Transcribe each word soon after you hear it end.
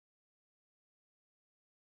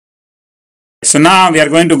So now we are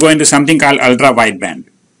going to go into something called ultra-wideband.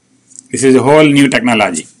 This is a whole new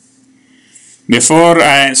technology. So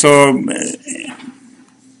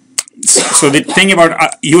the thing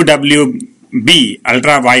about UWB,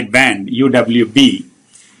 ultra-wideband, UWB,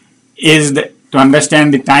 is to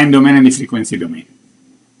understand the time domain and the frequency domain.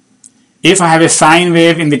 If I have a sine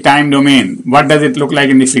wave in the time domain, what does it look like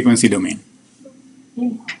in the frequency domain?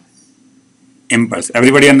 Impulse.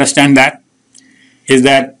 Everybody understand that? Is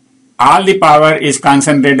that all the power is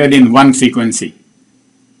concentrated in one frequency.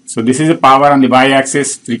 So this is a power on the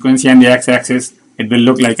y-axis, frequency on the x-axis, it will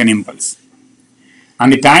look like an impulse. On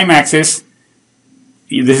the time axis,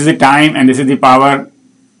 this is the time and this is the power,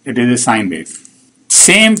 it is a sine wave.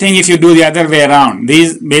 Same thing if you do the other way around.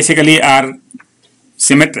 These basically are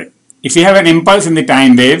symmetric. If you have an impulse in the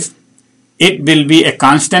time wave, it will be a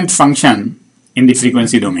constant function in the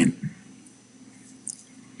frequency domain.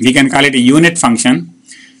 We can call it a unit function.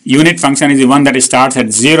 Unit function is the one that starts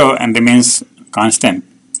at 0 and remains constant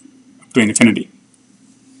to infinity.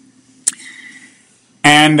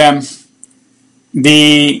 And so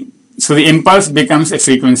the impulse becomes a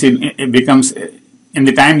frequency, it becomes in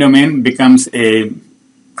the time domain becomes a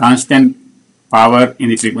constant power in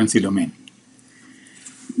the frequency domain.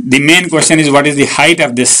 The main question is, what is the height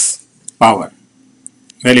of this power?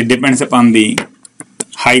 Well, it depends upon the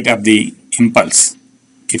height of the impulse.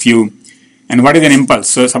 And what is an impulse?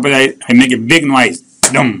 So suppose I make a big noise,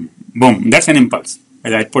 boom, boom, that's an impulse.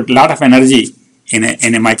 But I put a lot of energy in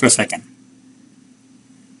a microsecond.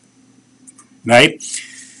 Right?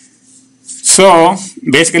 So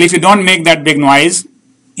basically, if you don't make that big noise,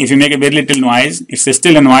 if you make a very little noise, it's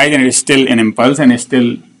still a noise and it's still an impulse and it's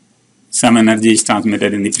still some energy is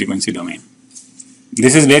transmitted in the frequency domain.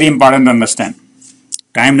 This is very important to understand.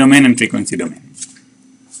 Time domain and frequency domain.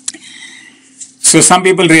 So some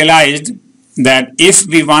people realized that if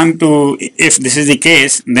this is the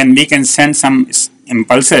case, then we can send some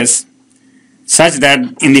impulses such that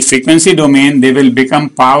in the frequency domain they will become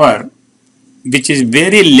power which is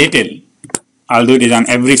very little, although it is on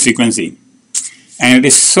every frequency, and it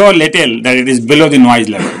is so little that it is below the noise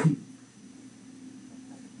level.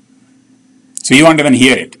 So you won't even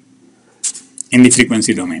hear it in the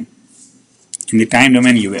frequency domain. In the time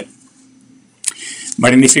domain you will.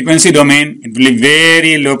 But in the frequency domain it will be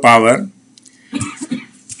very low power.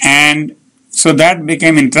 And so that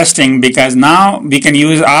became interesting because now we can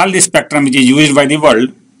use all the spectrum which is used by the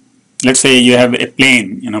world. Let's say you have a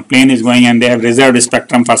plane, plane is going and they have reserved a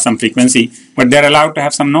spectrum for some frequency, but they're allowed to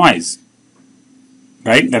have some noise,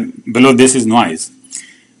 right? That below this is noise.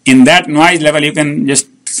 In that noise level, you can just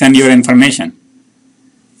send your information.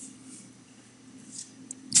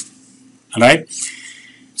 Alright?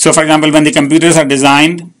 So for example, when the computers are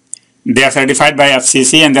designed, they are certified by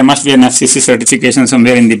FCC and there must be an FCC certification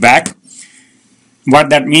somewhere in the back. What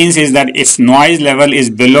that means is that if noise level is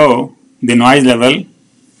below the noise level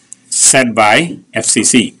set by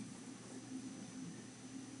FCC.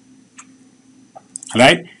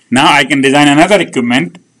 Alright? Now I can design another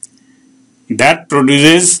equipment that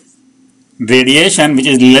produces radiation which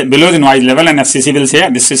is below the noise level and FCC will say, yeah,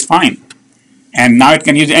 this is fine. And now it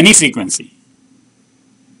can use any frequency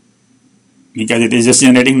because it is just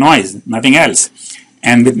generating noise, nothing else.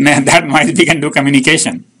 And with that noise we can do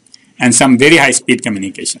communication and some very high speed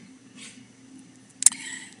communication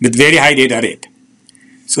with very high data rate.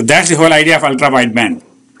 So that's the whole idea of ultra-wideband.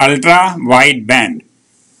 Ultra-wideband.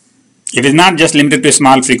 It is not just limited to a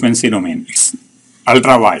small frequency domain. It's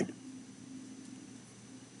ultra-wide.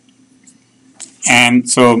 And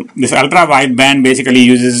so this ultra-wideband basically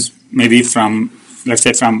uses maybe from, let's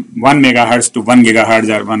say from 1 megahertz to 1 gigahertz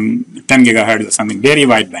or 10 gigahertz or something, very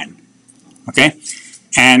wide band. Okay?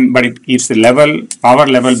 But it keeps the power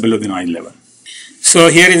level below the noise level. So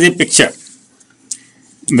here is the picture.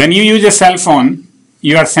 When you use a cell phone,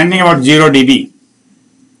 you are sending about 0 dB,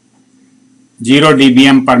 0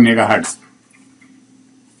 dBm per megahertz,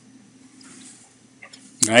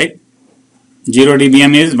 right? 0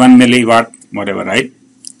 dBm is 1 milliwatt, whatever, right?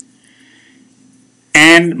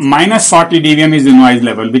 And minus 40 dBm is the noise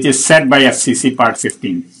level, which is set by FCC part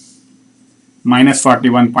 15, minus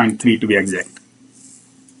 41.3 to be exact.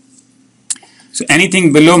 So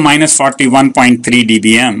anything below minus 41.3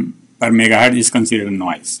 dBm per megahertz is considered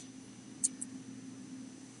noise.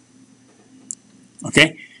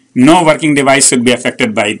 Okay, no working device should be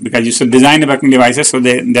affected by it because you should design the working devices so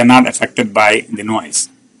they're not affected by the noise.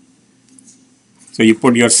 So you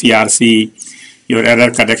put your CRC, your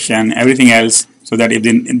error correction, everything else so that if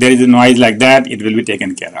there is a noise like that, it will be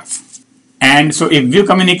taken care of. And so if you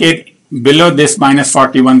communicate below this minus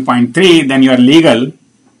 41.3, then you are legal.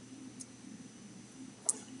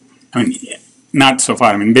 I mean, not so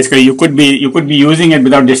far. I mean, basically, you could be using it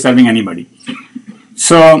without disturbing anybody.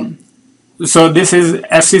 So this is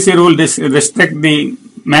FCC rule. This restrict the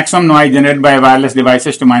maximum noise generated by wireless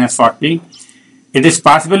devices to -40. It is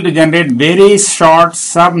possible to generate very short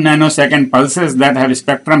sub-nanosecond pulses that have a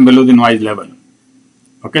spectrum below the noise level.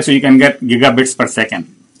 Okay, so you can get gigabits per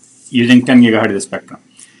second using 10 gigahertz spectrum.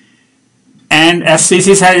 And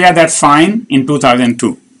FCC said, yeah, that's fine in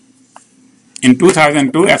 2002. In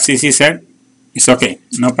 2002, FCC said, it's okay,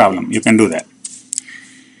 no problem, you can do that.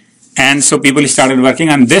 And so people started working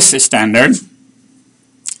on this standard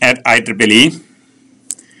at IEEE.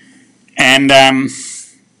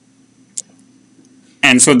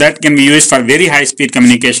 And so that can be used for very high speed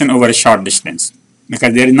communication over a short distance,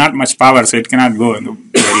 because there is not much power, so it cannot go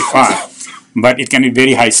very far, but it can be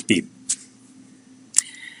very high speed.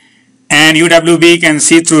 And UWB can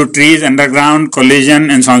see through trees, underground, collision,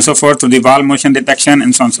 and so on and so forth, through the wall motion detection,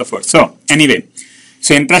 and so on and so forth. So anyway,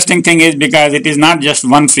 so interesting thing is, because it is not just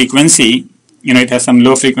one frequency, you know, it has some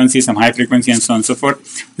low frequency, some high frequency, and so on and so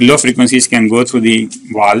forth. The low frequencies can go through the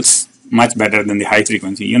walls much better than the high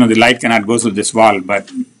frequency. You know, the light cannot go through this wall,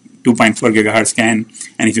 but 2.4 gigahertz can,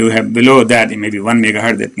 and if you have below that, maybe 1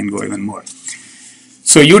 megahertz, that can go even more.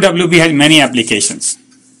 So UWB has many applications,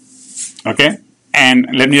 okay? And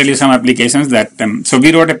let me tell you some applications that, so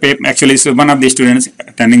we wrote a paper, actually, so one of the students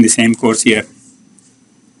attending the same course here,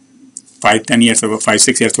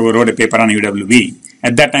 5-6 years ago, wrote a paper on UWB.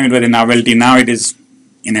 At that time, it was a novelty. Now it is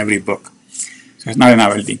in every book. So it's not a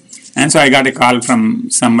novelty. And so I got a call from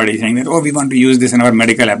somebody saying that, oh, we want to use this in our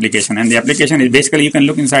medical application. And the application is basically, you can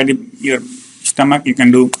look inside your stomach, you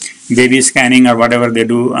can do baby scanning or whatever they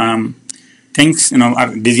do, things, you know,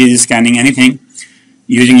 or disease scanning, anything,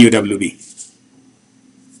 using UWB.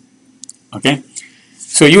 Okay.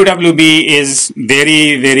 So UWB is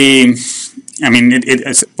very, I mean,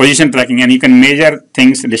 it's position tracking, and you can measure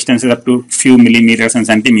things, distances up to few millimeters and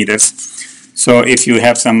centimeters. So if you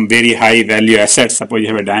have some very high value assets, suppose you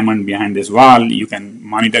have a diamond behind this wall, you can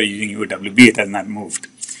monitor using UWB, it has not moved.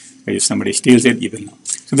 But if somebody steals it, you will know.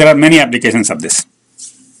 So there are many applications of this.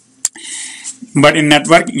 But in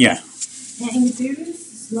network, yeah. Yeah, in the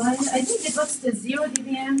previous slide, I think it was the 0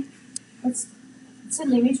 dBm. It's a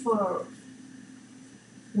limit for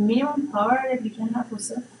the minimum power that we can have for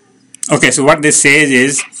cell. Okay, so what this says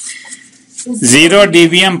is 0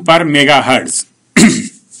 dBm per megahertz.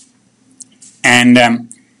 And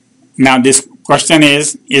now this question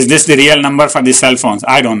is this the real number for the cell phones?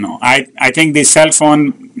 I don't know. I think the cell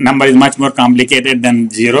phone number is much more complicated than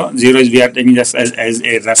 0. 0 is we are taking just as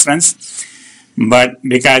a reference. But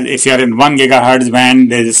because if you are in 1 gigahertz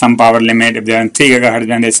band, there is some power limit. If they are in 3 gigahertz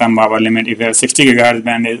band, there is some power limit. If you have 60 gigahertz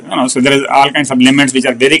band, there is, you know, so there is all kinds of limits which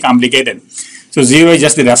are very complicated. So 0 is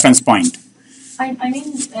just the reference point. I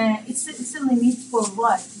mean, it's a limit for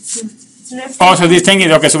what? It's a reference. Oh, so this thing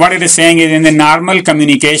is, okay, so what it is saying is in the normal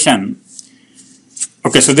communication,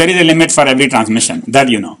 okay, so there is a limit for every transmission, that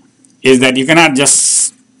you know, is that you cannot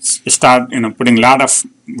just start, you know, putting a lot of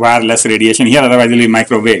wireless radiation here, otherwise it will be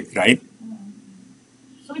microwave, right?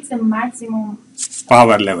 So it's the maximum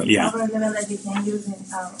power level, yeah. Power level that we can use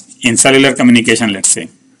in cellular communication, let's say.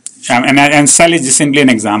 And cell is just simply an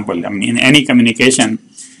example. I mean, in any communication,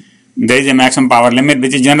 there is a maximum power limit,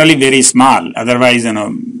 which is generally very small. Otherwise, you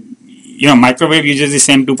know, microwave uses the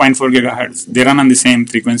same 2.4 gigahertz. They run on the same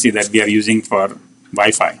frequency that we are using for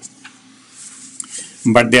Wi-Fi.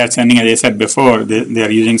 But they are sending, as I said before, they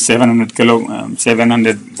are using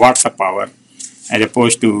 700 watts of power, as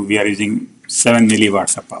opposed to we are using 7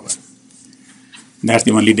 milliwatts of power. That's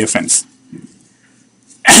the only difference.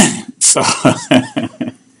 So.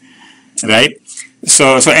 Right?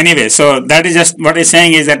 So anyway, so that is just what it's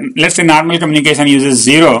saying is that, let's say normal communication uses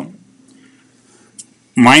 0,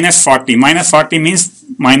 minus 40. Minus 40 means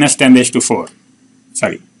minus 10 raised to 4.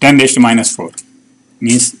 Sorry, 10 raised to minus 4.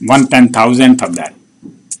 Means 1/10,000th of that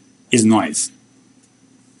is noise.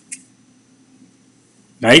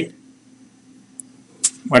 Right?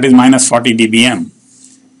 What is minus 40 dBm?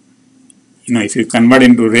 You know, if you convert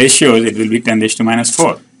into ratios, it will be 10 raised to minus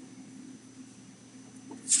 4.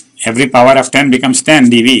 Every power of 10 becomes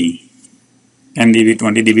 10 dB, 10 dB,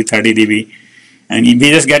 20 dB, 30 dB. And we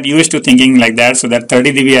just get used to thinking like that, so that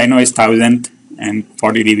 30 dB I know is 1000th and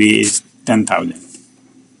 40 dB is 10,000.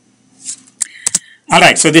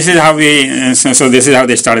 Alright, so this is how we, so this is how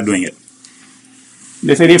they started doing it.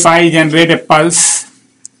 They said if I generate a pulse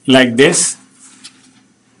like this,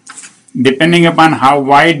 depending upon how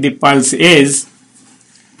wide the pulse is,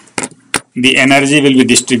 the energy will be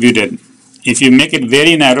distributed. If you make it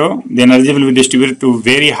very narrow, the energy will be distributed to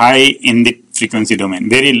very high in the frequency domain,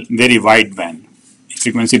 very wide band.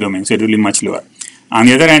 frequency domain, so it will be much lower. On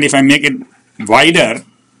the other hand, if I make it wider,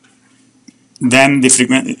 then the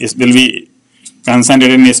frequency will be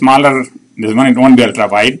concentrated in a smaller, this one it won't be ultra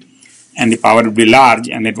wide, and the power will be large,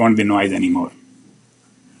 and it won't be noise anymore.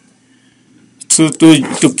 So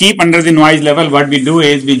to keep under the noise level, what we do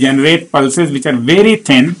is we generate pulses which are very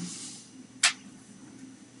thin,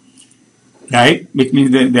 right, which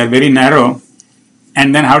means they are very narrow.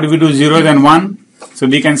 And then how do we do zeros and 1? So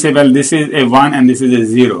we can say, well, this is a 1 and this is a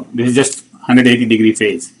 0. This is just 180 degree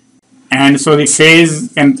phase. And so the phase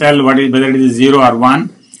can tell whether it is 0 or 1,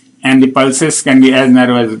 and the pulses can be as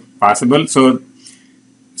narrow as possible. So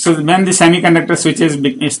when the semiconductor switches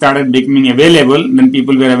started becoming available, then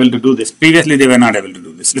people were able to do this. Previously, they were not able to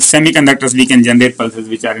do this. With semiconductors, we can generate pulses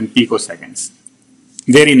which are in picoseconds,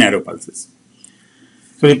 very narrow pulses.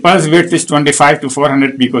 So the pulse width is 25 to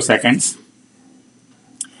 400 picoseconds.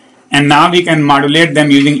 And now we can modulate them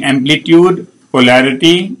using amplitude,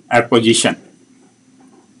 polarity, or position.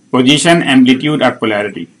 Position, amplitude, or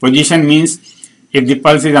polarity. Position means if the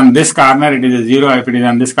pulse is on this corner, it is a 0. If it is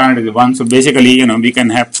on this corner, it is a 1. So basically, we can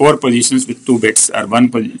have 4 positions with 2 bits, or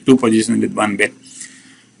 2 positions with 1 bit.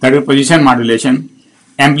 That is position modulation.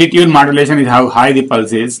 Amplitude modulation is how high the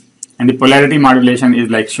pulse is, and the polarity modulation is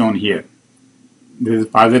like shown here. This is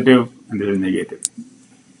positive and this is negative.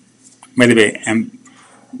 By the way,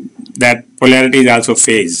 that polarity is also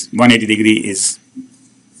phase. 180 degree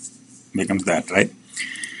becomes that, right?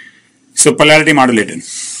 So polarity modulated.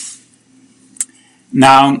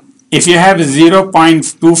 Now, if you have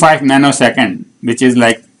 0.25 nanosecond, which is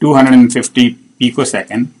like 250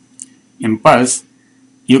 picosecond impulse,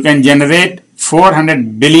 you can generate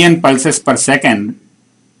 400 billion pulses per second,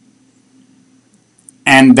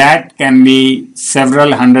 and that can be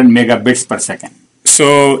several hundred megabits per second.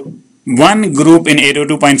 So one group in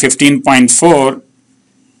 802.15.4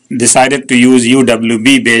 decided to use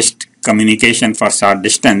UWB based communication for short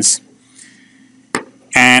distance,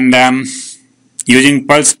 and using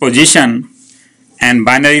pulse position and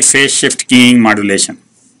binary phase shift keying modulation.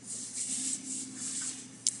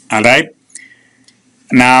 Alright.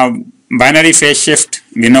 Now, binary phase shift,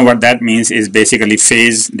 we know what that means, is basically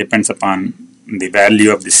phase depends upon the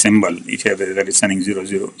value of the symbol. If you have a listening 0,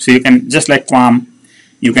 0. So you can, just like QAM,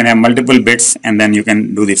 you can have multiple bits and then you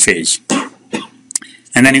can do the phase.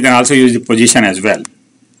 And then you can also use the position as well.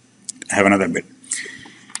 Have another bit.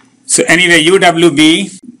 So anyway,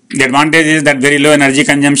 UWB, the advantage is that very low energy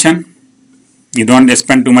consumption. You don't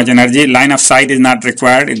spend too much energy. Line of sight is not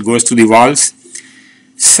required. It goes to the walls.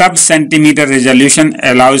 Sub-centimeter resolution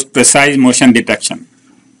allows precise motion detection.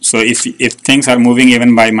 So if things are moving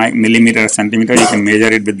even by millimeter or centimeter, you can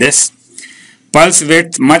measure it with this. Pulse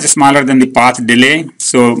width much smaller than the path delay.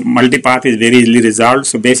 So multipath is very easily resolved.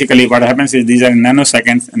 So basically what happens is these are in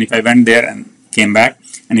nanoseconds, and if I went there and came back,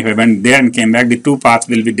 and if I went there and came back, the two paths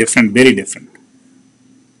will be different, very different,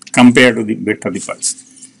 compared to the width of the pulse.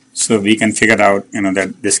 So we can figure out,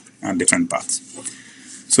 that this are different paths.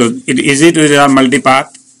 So it is easy to resolve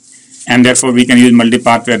multipath, and therefore we can use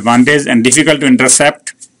multipath to advantage, and difficult to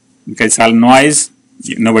intercept because it's all noise.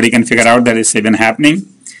 Nobody can figure out that it's even happening.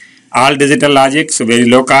 All digital logic, so very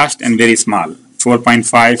low cost and very small,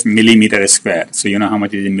 4.5 millimeter square. So you know how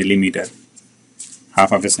much is a millimeter,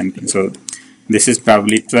 half of a centimeter. So this is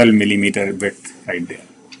probably 12 millimeter width right there.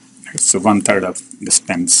 So 1/3 of the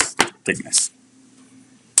stem's thickness.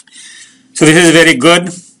 So this is very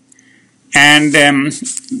good. And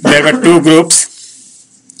there were two groups.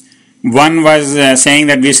 One was saying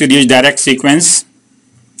that we should use direct sequence.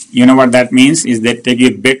 You know what that means? Is they take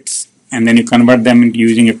your bits and then you convert them into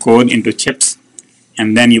using a code into chips,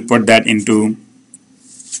 and then you put that into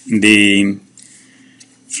the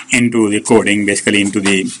coding, basically into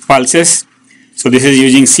the pulses. So this is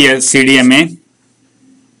using CDMA,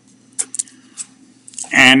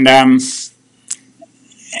 and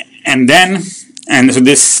so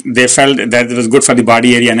this, they felt that it was good for the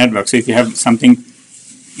body area network. So if you have something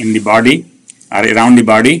in the body or around the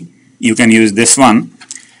body, you can use this one.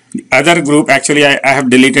 The other group, actually I have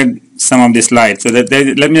deleted some of the slides, so that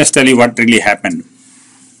let me just tell you what really happened.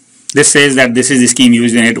 This says that this is the scheme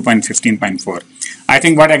used in 802.15.4. I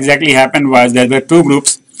think what exactly happened was there were two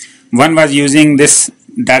groups. One was using this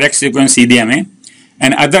direct sequence CDMA,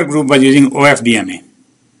 and other group was using OFDM.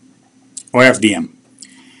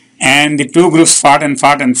 And the two groups fought,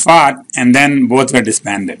 and then both were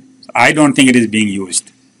disbanded. So I don't think it is being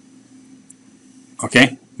used.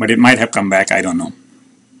 Okay, but it might have come back, I don't know.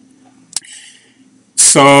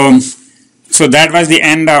 So that was the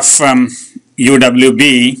end of UWB.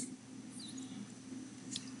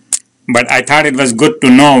 but I thought it was good to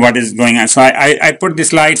know what is going on. So I put the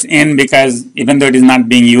slides in because even though it is not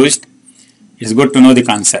being used, it's good to know the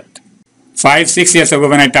concept. 5-6 years ago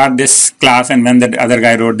when I taught this class and when the other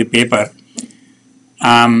guy wrote the paper,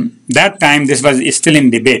 that time this was still in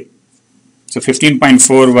debate. So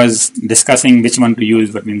 15.4 was discussing which one to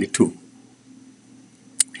use between the two.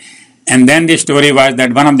 And then the story was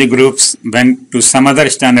that one of the groups went to some other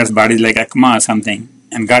standards bodies like ECMA or something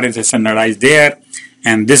and got it standardized there.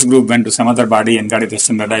 And this group went to some other body and got it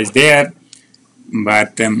standardized there.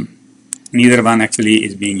 But neither one actually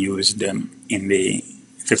is being used in the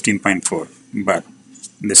 15.4. But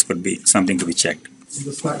this could be something to be checked.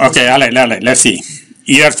 Okay, all right, let's see.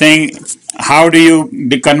 You are saying, how do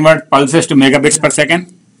you convert pulses to megabits per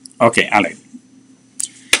second? Okay, all right.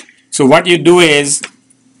 So what you do is,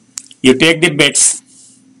 you take the bits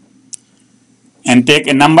and take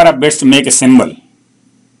a number of bits to make a symbol.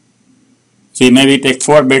 So you maybe take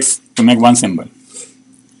 4 bits to make one symbol.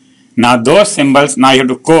 Now those symbols, now you have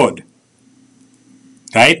to code,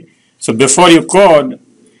 right? So before you code,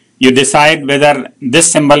 you decide whether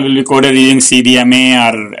this symbol will be coded using CDMA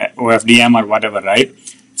or OFDM or whatever, right?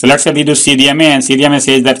 So let's say we do CDMA, and CDMA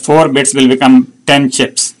says that 4 bits will become 10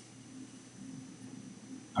 chips.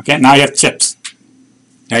 Okay, now you have chips,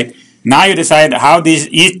 right? Now you decide how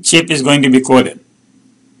each chip is going to be coded,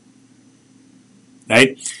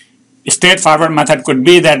 right? A straightforward method could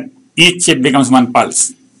be that each chip becomes one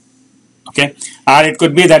pulse, okay? Or it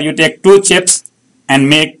could be that you take 2 chips and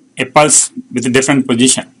make a pulse with a different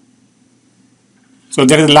position. So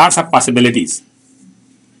there is lots of possibilities.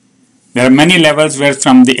 There are many levels where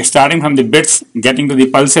starting from the bits, getting to the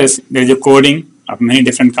pulses, there is a coding of many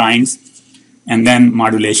different kinds, and then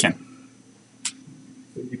modulation.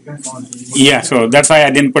 Yeah, so that's why I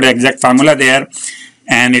didn't put an exact formula there,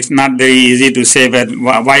 and it's not very easy to say that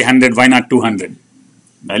why 100, why not 200?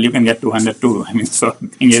 Well, you can get 200 too. I mean, so the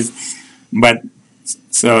thing is, but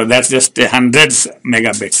so that's just hundreds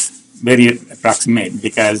megabits, very approximate,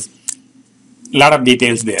 because a lot of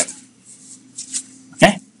details there.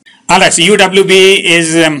 Okay. All right. So UWB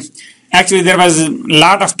is actually there was a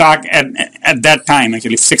lot of talk at that time,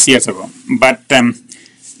 actually 6 years ago, but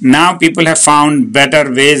now people have found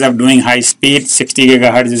better ways of doing high speed. 60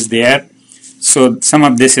 gigahertz is there, so some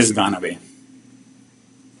of this has gone away.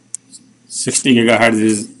 60 gigahertz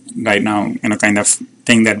is right now, kind of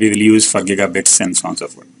thing that we will use for gigabits and so on and so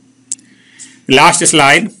forth. Last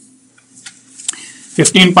slide,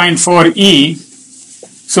 15.4e.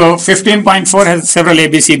 So 15.4 has several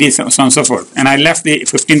ABCDs, so on and so forth. And I left the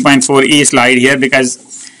 15.4e slide here because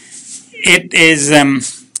it is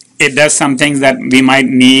it does some things that we might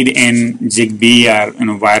need in Zigbee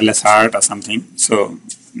or wireless HART or something. So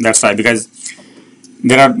that's why, because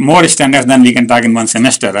there are more standards than we can talk in one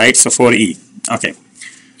semester, right? So 4e. Okay.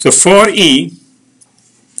 So 4e.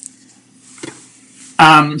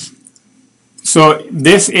 So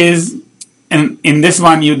this is, in this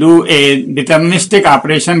one you do a deterministic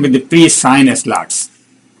operation with the pre-assigned slots.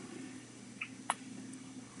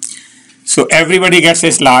 So everybody gets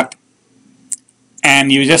a slot,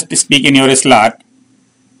 and you just speak in your slot.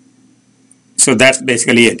 So that's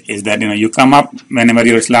basically it, is that you come up whenever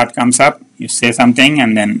your slot comes up, you say something,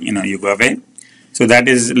 and then you go away. So that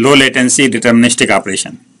is low latency deterministic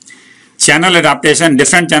operation. Channel adaptation,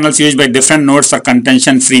 different channels used by different nodes for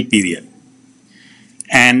contention free period.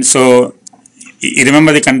 And so you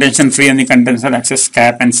remember the contention free and the contention access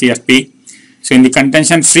cap and CFP. So in the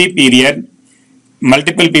contention free period,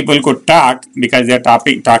 multiple people could talk because they are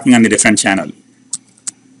talking on the different channel.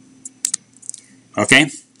 Okay.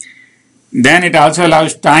 Then it also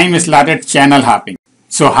allows time slotted channel hopping.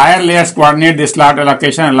 So higher layers coordinate the slot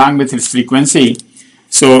allocation along with its frequency.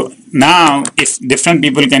 So now if different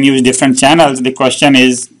people can use different channels, the question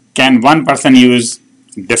is, can one person use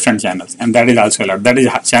different channels? And that is also allowed. That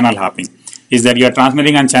is channel hopping. Is that you are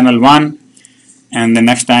transmitting on channel 1, and the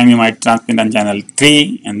next time you might transmit on channel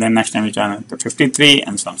 3, and then next time you channel 53,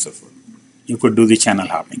 and so on and so forth. You could do the channel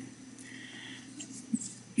hopping.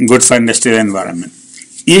 Good for industrial environment.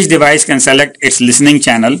 Each device can select its listening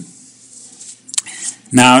channel.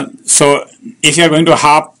 Now, so if you are going to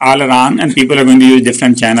hop all around and people are going to use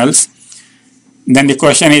different channels, then the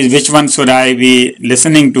question is, which one should I be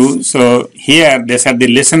listening to? So here they said the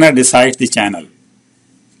listener decides the channel.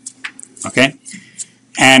 Okay,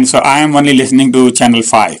 and so I am only listening to channel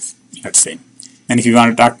 5, let's say. And if you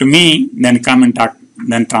want to talk to me, then come and talk,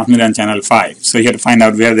 then transmit on channel 5. So you have to find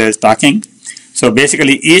out where there is talking. So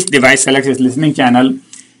basically each device selects its listening channel.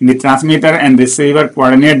 The transmitter and receiver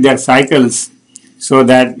coordinate their cycles so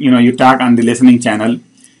that you talk on the listening channel.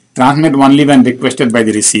 Transmit only when requested by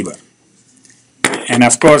the receiver. And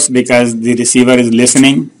of course, because the receiver is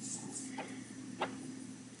listening,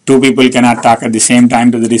 two people cannot talk at the same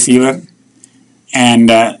time to the receiver. And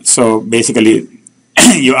so basically,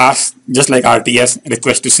 you ask, just like RTS,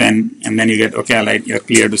 request to send, and then you get, okay, all right, you're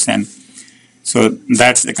clear to send. So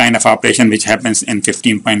that's the kind of operation which happens in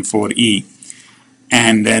 15.4e.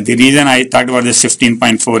 And the reason I talked about this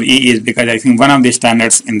 15.4e is because I think one of the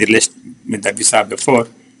standards in the list that we saw before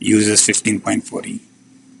uses 15.4e.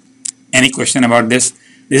 Any question about this?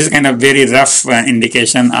 This is kind of very rough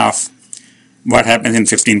indication of what happens in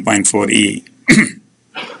 15.4e.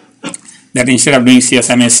 That instead of doing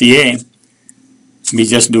CSMA-CA, we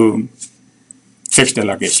just do fixed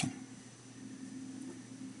allocation.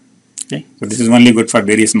 Okay, so this is only good for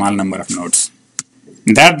very small number of nodes.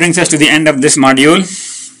 That brings us to the end of this module.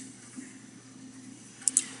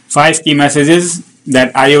 5 key messages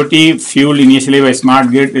that IoT fueled initially by smart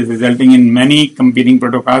grid is resulting in many competing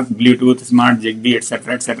protocols, Bluetooth, Smart, Zigbee,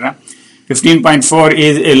 etc., etc. 15.4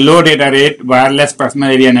 is a low data rate wireless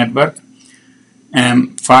personal area network.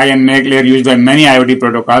 PHY and make layer used by many IoT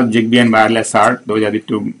protocols, Zigbee and wireless HART. Those are the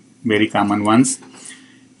two very common ones.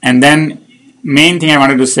 And then main thing I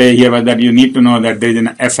wanted to say here was that you need to know that there is an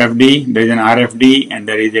FFD, there is an RFD, and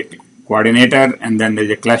there is a coordinator, and then there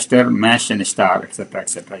is a cluster, mesh, and star, etc.,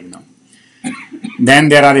 etc. You know. Then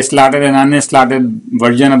there are slotted and unslotted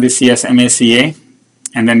version of the CSMA-CA,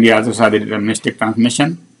 and then we also saw the deterministic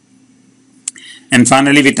transmission. And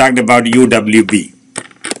finally, we talked about UWB.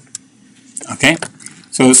 Okay,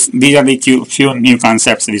 so these are the few new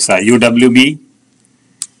concepts we saw: UWB,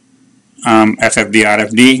 FFD,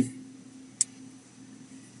 RFD,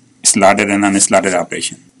 slotted and unslotted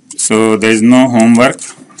operation. So there is no homework.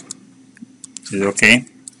 This is okay.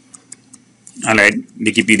 Alright,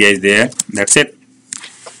 Wikipedia is there. That's it.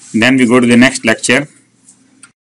 Then we go to the next lecture.